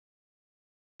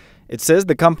It says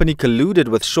the company colluded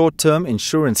with short-term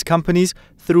insurance companies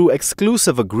through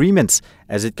exclusive agreements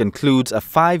as it concludes a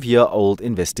 5-year-old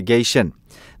investigation.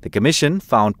 The Commission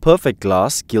found Perfect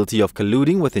Glass guilty of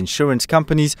colluding with insurance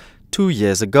companies 2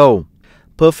 years ago.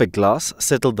 Perfect Glass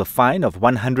settled the fine of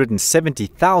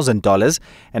 $170,000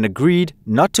 and agreed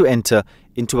not to enter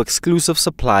into exclusive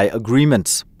supply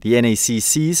agreements. The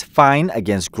NaCC's fine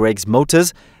against Greggs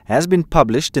Motors has been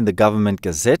published in the Government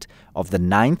Gazette of the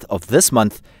 9th of this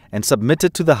month and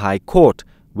submitted to the High Court,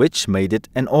 which made it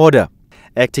an order.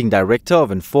 Acting Director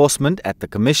of Enforcement at the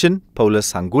Commission,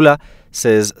 Paulus Hangula,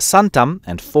 says Santam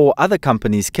and 4 other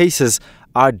companies' cases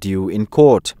are due in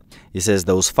court. He says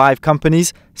those 5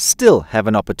 companies still have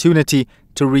an opportunity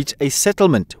to reach a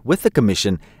settlement with the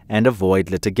Commission and avoid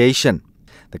litigation.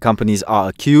 The companies are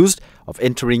accused of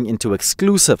entering into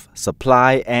exclusive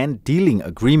supply and dealing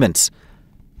agreements,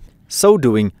 so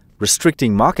doing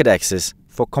restricting market access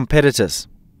for competitors.